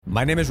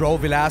My name is Raul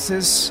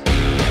Villacis,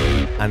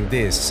 and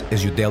this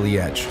is your Daily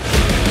Edge.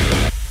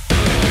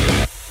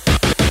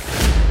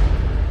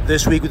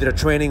 This week we did a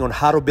training on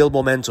how to build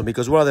momentum,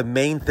 because one of the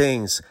main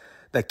things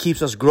that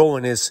keeps us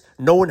growing is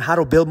knowing how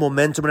to build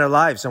momentum in our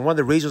lives. And one of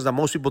the reasons that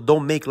most people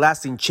don't make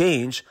lasting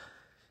change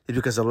is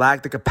because they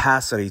lack the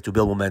capacity to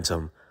build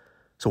momentum.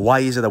 So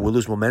why is it that we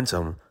lose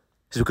momentum?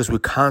 It's because we're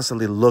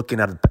constantly looking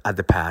at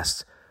the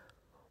past.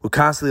 We're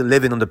constantly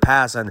living on the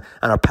past and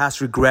our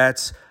past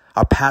regrets,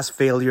 our past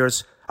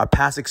failures, our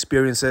past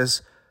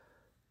experiences.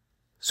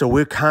 So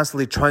we're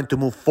constantly trying to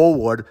move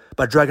forward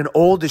by dragging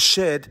all the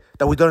shit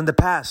that we've done in the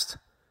past.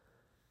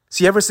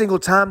 See, every single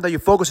time that you're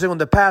focusing on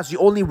the past,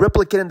 you're only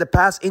replicating the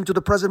past into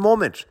the present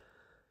moment.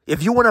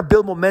 If you want to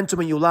build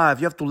momentum in your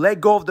life, you have to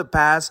let go of the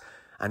past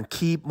and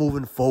keep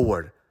moving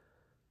forward.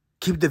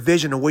 Keep the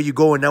vision of where you're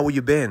going, not where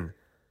you've been.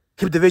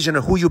 Keep the vision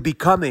of who you're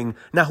becoming,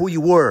 not who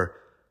you were.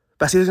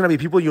 But see, there's going to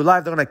be people in your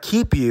life that are going to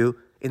keep you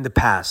in the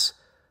past.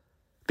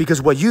 Because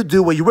what you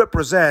do, what you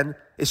represent,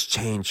 is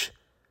change.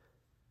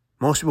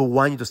 Most people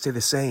want you to stay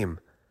the same.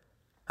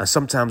 And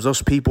sometimes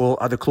those people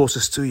are the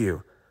closest to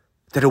you.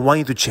 They don't want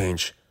you to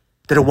change.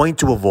 They don't want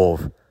you to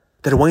evolve.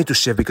 They don't want you to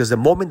shift, because the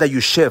moment that you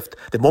shift,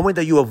 the moment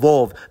that you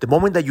evolve, the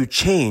moment that you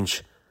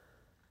change,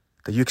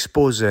 that you're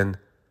exposing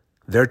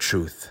their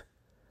truth.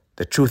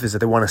 The truth is that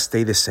they want to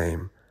stay the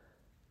same.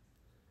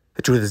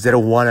 The truth is they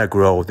don't want to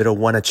grow. They don't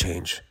want to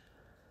change.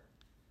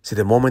 See,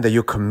 the moment that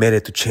you're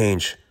committed to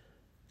change,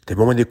 the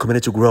moment you're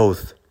committed to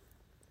growth,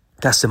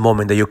 that's the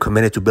moment that you're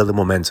committed to building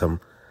momentum.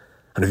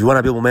 And if you want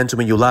to build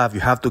momentum in your life, you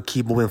have to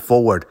keep moving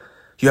forward.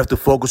 You have to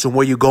focus on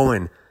where you're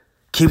going.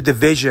 Keep the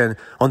vision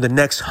on the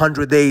next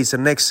 100 days, the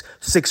next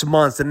 6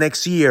 months, the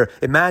next year.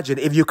 Imagine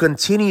if you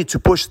continue to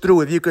push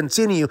through, if you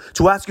continue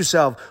to ask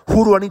yourself,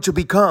 who do I need to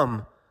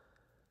become?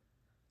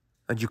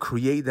 And you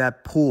create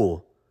that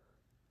pool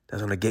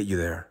that's going to get you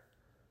there.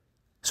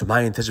 So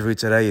my intention for you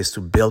today is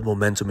to build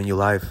momentum in your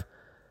life.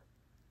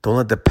 Don't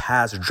let the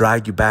past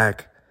drag you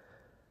back.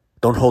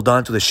 Don't hold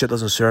on to the shit that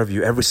doesn't serve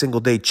you. Every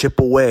single day, chip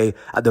away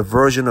at the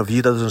version of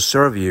you that doesn't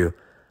serve you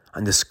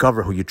and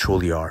discover who you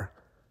truly are.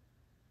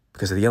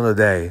 Because at the end of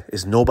the day,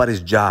 it's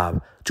nobody's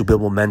job to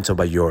build momentum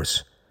but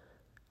yours.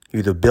 You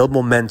either build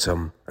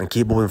momentum and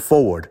keep moving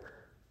forward,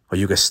 or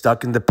you get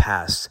stuck in the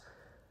past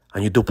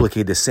and you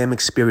duplicate the same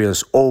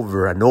experience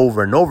over and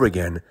over and over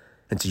again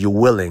until you're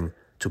willing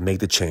to make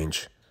the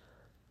change.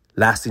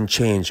 Lasting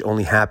change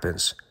only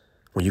happens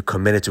when you're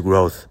committed to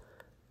growth,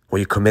 when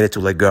you're committed to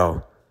let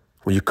go,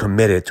 when you're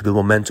committed to build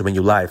momentum in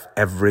your life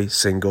every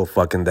single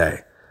fucking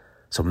day.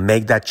 So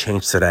make that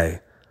change today.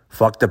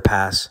 Fuck the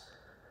past.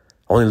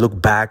 Only look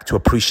back to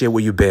appreciate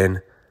where you've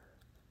been.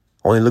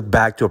 Only look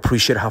back to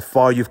appreciate how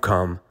far you've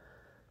come.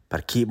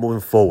 But keep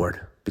moving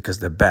forward, because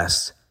the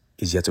best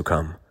is yet to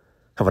come.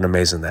 Have an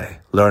amazing day.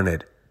 Learn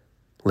it.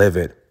 Live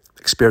it.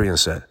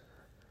 Experience it.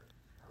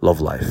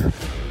 Love life.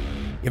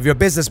 If you're a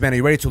businessman and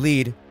you're ready to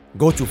lead,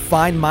 go to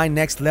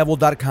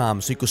findmynextlevel.com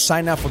so you can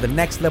sign up for the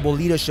Next Level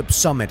Leadership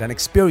Summit, an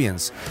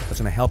experience that's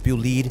going to help you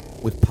lead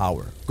with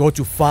power. Go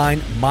to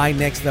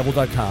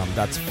findmynextlevel.com.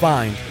 That's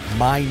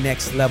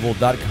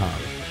findmynextlevel.com.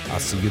 I'll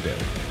see you there.